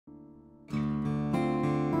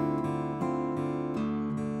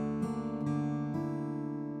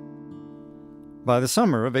By the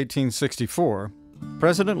summer of 1864,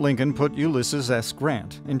 President Lincoln put Ulysses S.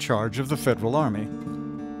 Grant in charge of the Federal Army.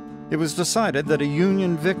 It was decided that a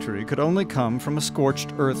Union victory could only come from a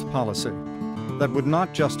scorched earth policy that would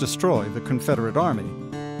not just destroy the Confederate Army,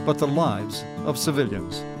 but the lives of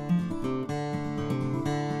civilians.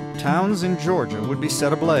 Towns in Georgia would be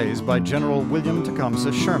set ablaze by General William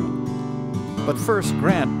Tecumseh Sherman. But first,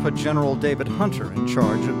 Grant put General David Hunter in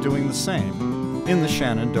charge of doing the same in the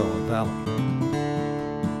Shenandoah Valley.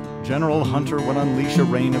 General Hunter would unleash a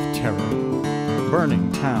reign of terror,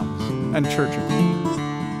 burning towns and churches.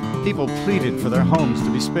 People pleaded for their homes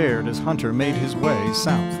to be spared as Hunter made his way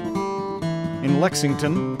south. In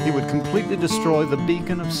Lexington, he would completely destroy the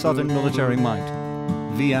beacon of Southern military might,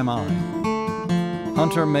 VMI.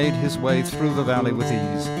 Hunter made his way through the valley with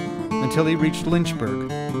ease until he reached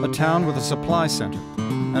Lynchburg, a town with a supply center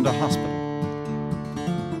and a hospital.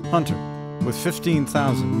 Hunter, with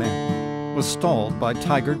 15,000 men, was stalled by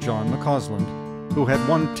Tiger John McCausland, who had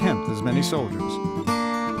 1/10 as many soldiers.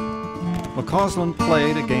 McCausland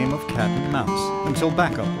played a game of cat and mouse until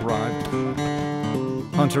backup arrived.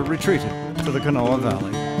 Hunter retreated to the Kanawha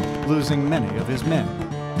Valley, losing many of his men.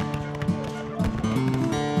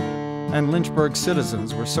 And Lynchburg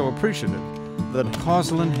citizens were so appreciative that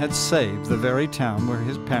McCausland had saved the very town where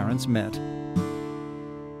his parents met.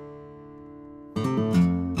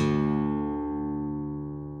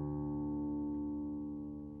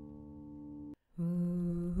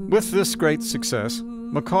 With this great success,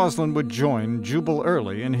 McCausland would join Jubal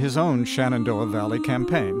Early in his own Shenandoah Valley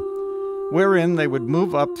campaign, wherein they would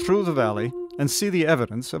move up through the valley and see the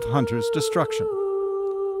evidence of Hunter's destruction.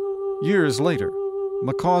 Years later,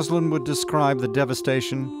 McCausland would describe the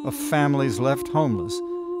devastation of families left homeless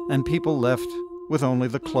and people left with only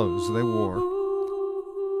the clothes they wore.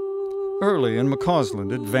 Early and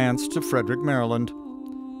McCausland advanced to Frederick, Maryland,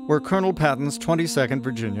 where Colonel Patton's 22nd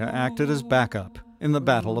Virginia acted as backup in the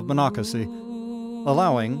Battle of Monocacy,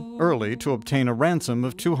 allowing Early to obtain a ransom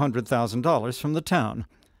of $200,000 from the town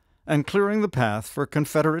and clearing the path for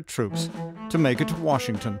Confederate troops to make it to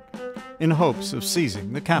Washington in hopes of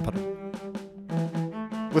seizing the capital.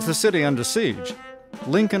 With the city under siege,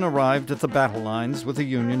 Lincoln arrived at the battle lines with the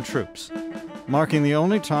Union troops, marking the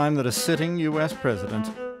only time that a sitting U.S. president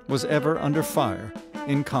was ever under fire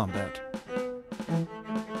in combat.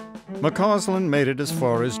 McCausland made it as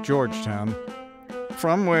far as Georgetown,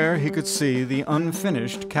 from where he could see the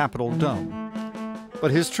unfinished Capitol dome. But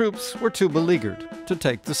his troops were too beleaguered to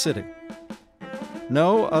take the city.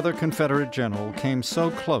 No other Confederate general came so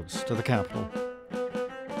close to the Capitol.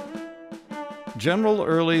 General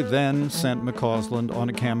Early then sent McCausland on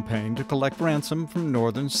a campaign to collect ransom from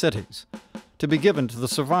northern cities to be given to the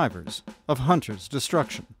survivors of Hunter's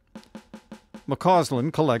destruction.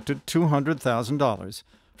 McCausland collected $200,000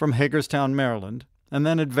 from Hagerstown, Maryland, and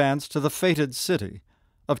then advanced to the fated city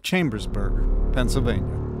of Chambersburg,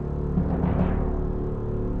 Pennsylvania.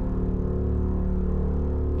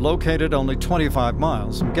 Located only 25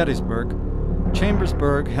 miles from Gettysburg,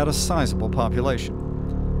 Chambersburg had a sizable population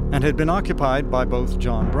and had been occupied by both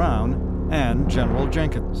John Brown and General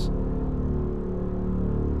Jenkins.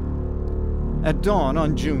 At dawn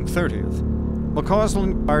on June 30th,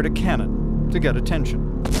 McCausland fired a cannon to get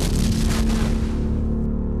attention.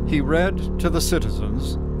 He read to the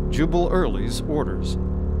citizens Jubal Early's orders.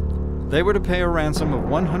 They were to pay a ransom of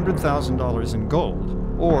 $100,000 in gold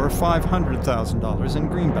or $500,000 in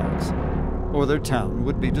greenbacks, or their town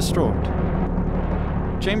would be destroyed.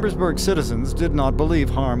 Chambersburg citizens did not believe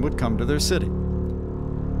harm would come to their city.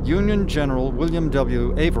 Union General William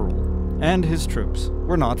W. Averill and his troops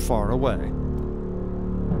were not far away.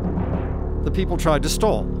 The people tried to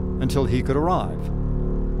stall until he could arrive.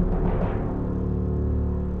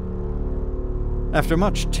 After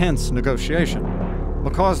much tense negotiation,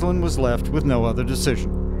 McCausland was left with no other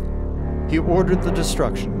decision. He ordered the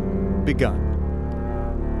destruction begun.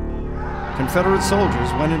 Confederate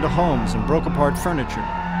soldiers went into homes and broke apart furniture,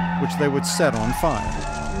 which they would set on fire.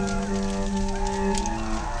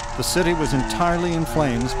 The city was entirely in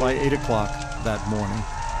flames by 8 o'clock that morning.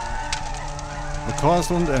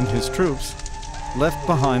 McCausland and his troops left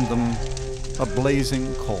behind them a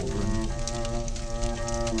blazing cauldron.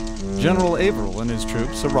 General Averill and his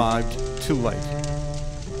troops arrived too late.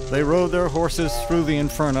 They rode their horses through the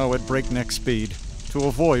inferno at breakneck speed to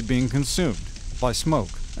avoid being consumed by smoke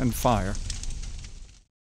and fire.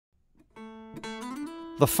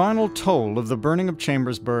 The final toll of the burning of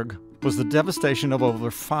Chambersburg was the devastation of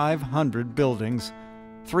over 500 buildings,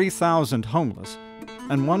 3,000 homeless,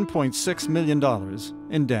 and $1.6 million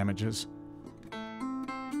in damages.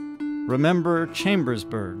 Remember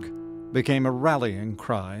Chambersburg became a rallying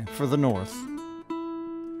cry for the North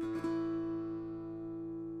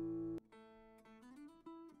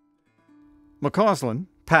McCausland,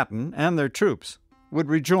 Patton, and their troops would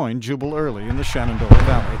rejoin Jubal early in the Shenandoah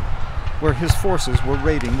Valley, where his forces were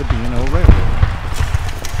raiding the B&O Railroad.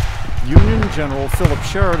 Union General Philip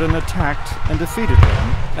Sheridan attacked and defeated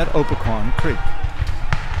them at Opequon Creek.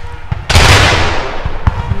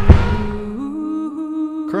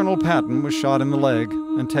 Colonel Patton was shot in the leg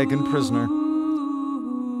and taken prisoner.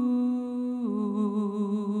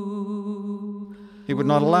 He would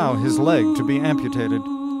not allow his leg to be amputated,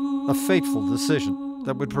 a fateful decision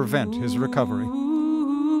that would prevent his recovery.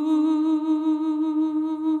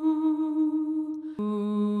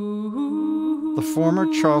 The former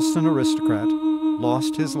Charleston aristocrat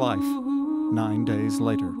lost his life 9 days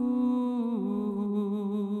later.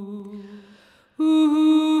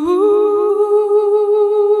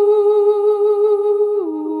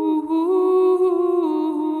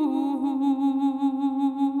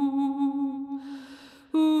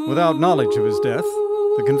 Without knowledge of his death,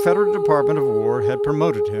 the Confederate Department of War had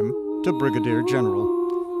promoted him to Brigadier General.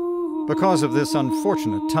 Because of this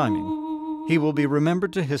unfortunate timing, he will be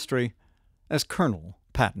remembered to history as Colonel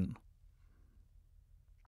Patton.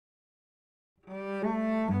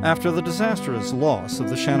 After the disastrous loss of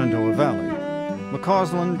the Shenandoah Valley,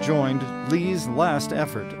 McCausland joined Lee's last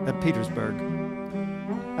effort at Petersburg.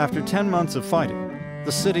 After 10 months of fighting,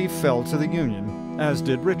 the city fell to the Union, as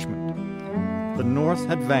did Richmond. The North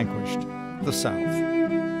had vanquished the South.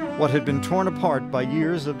 What had been torn apart by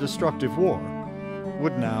years of destructive war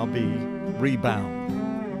would now be rebound.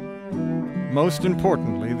 Most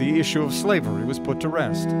importantly, the issue of slavery was put to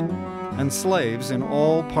rest, and slaves in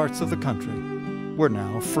all parts of the country were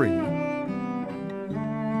now free.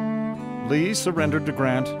 Lee surrendered to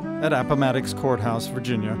Grant at Appomattox Courthouse,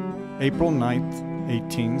 Virginia, April 9,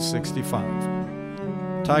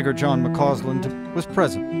 1865. Tiger John McCausland was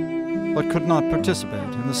present, but could not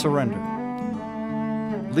participate in the surrender.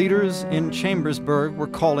 Leaders in Chambersburg were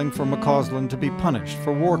calling for McCausland to be punished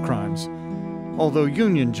for war crimes, although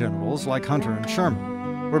Union generals like Hunter and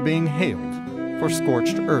Sherman were being hailed for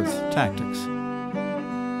scorched earth tactics.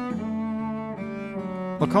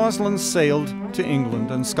 McCausland sailed to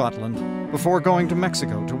England and Scotland before going to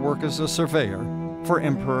Mexico to work as a surveyor for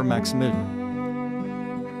Emperor Maximilian.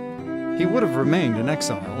 He would have remained in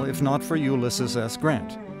exile if not for Ulysses S.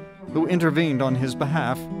 Grant, who intervened on his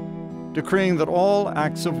behalf, decreeing that all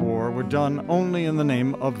acts of war were done only in the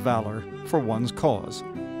name of valor for one's cause.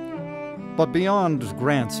 But beyond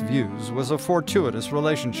Grant's views was a fortuitous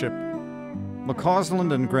relationship.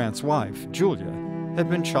 McCausland and Grant's wife, Julia, had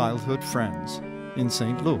been childhood friends in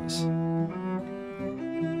St. Louis.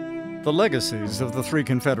 The legacies of the three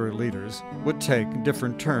Confederate leaders would take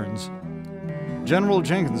different turns. General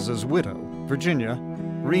Jenkins's widow, Virginia,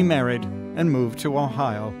 remarried and moved to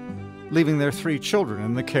Ohio, leaving their 3 children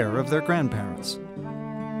in the care of their grandparents.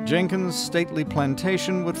 Jenkins' stately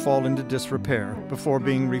plantation would fall into disrepair before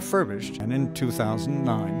being refurbished in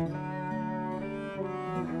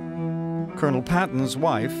 2009. Colonel Patton's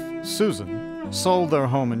wife, Susan, sold their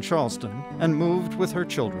home in Charleston and moved with her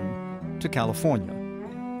children to California.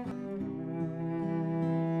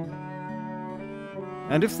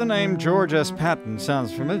 And if the name George S. Patton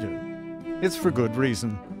sounds familiar, it's for good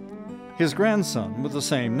reason. His grandson, with the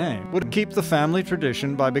same name, would keep the family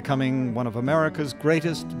tradition by becoming one of America's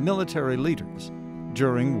greatest military leaders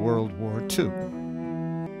during World War II.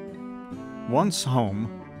 Once home,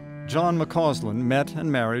 John McCausland met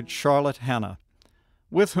and married Charlotte Hannah,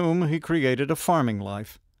 with whom he created a farming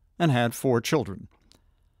life and had 4 children.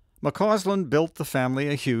 McCausland built the family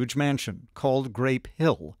a huge mansion called Grape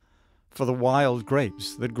Hill for the wild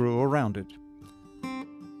grapes that grew around it.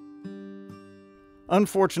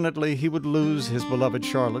 Unfortunately, he would lose his beloved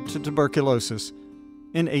Charlotte to tuberculosis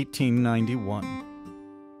in 1891.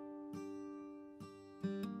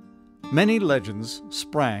 Many legends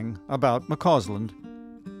sprang about McCausland.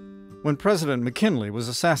 When President McKinley was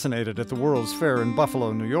assassinated at the World's Fair in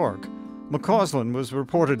Buffalo, New York, McCausland was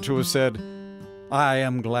reported to have said, "I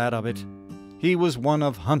am glad of it. He was one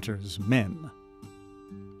of Hunter's men."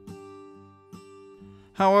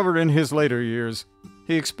 However, in his later years,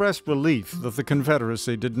 he expressed relief that the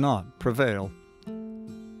Confederacy did not prevail.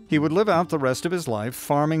 He would live out the rest of his life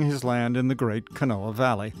farming his land in the Great Kanawha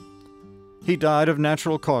Valley. He died of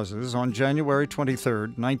natural causes on January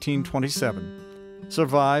 23, 1927,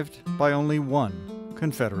 survived by only one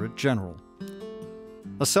Confederate general.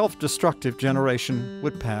 A self-destructive generation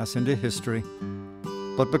would pass into history.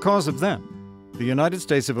 But because of them, the United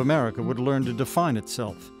States of America would learn to define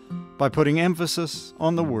itself by putting emphasis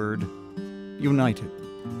on the word united.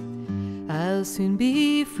 I'll soon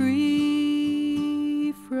be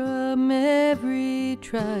free from every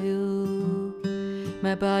trial.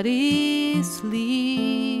 my body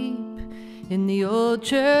sleep in the old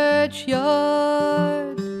churchyard.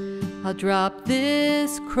 I'll drop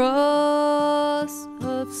this cross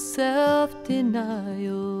of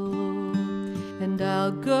self-denial, and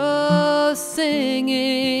I'll go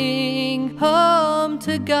singing home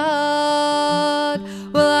to God.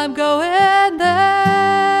 Well, I'm going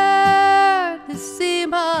there to see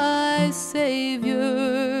my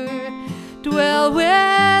Savior, dwell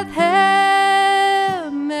with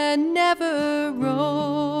Him and never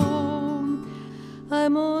roam.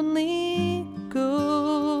 I'm only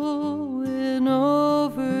going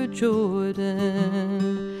over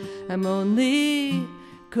Jordan, I'm only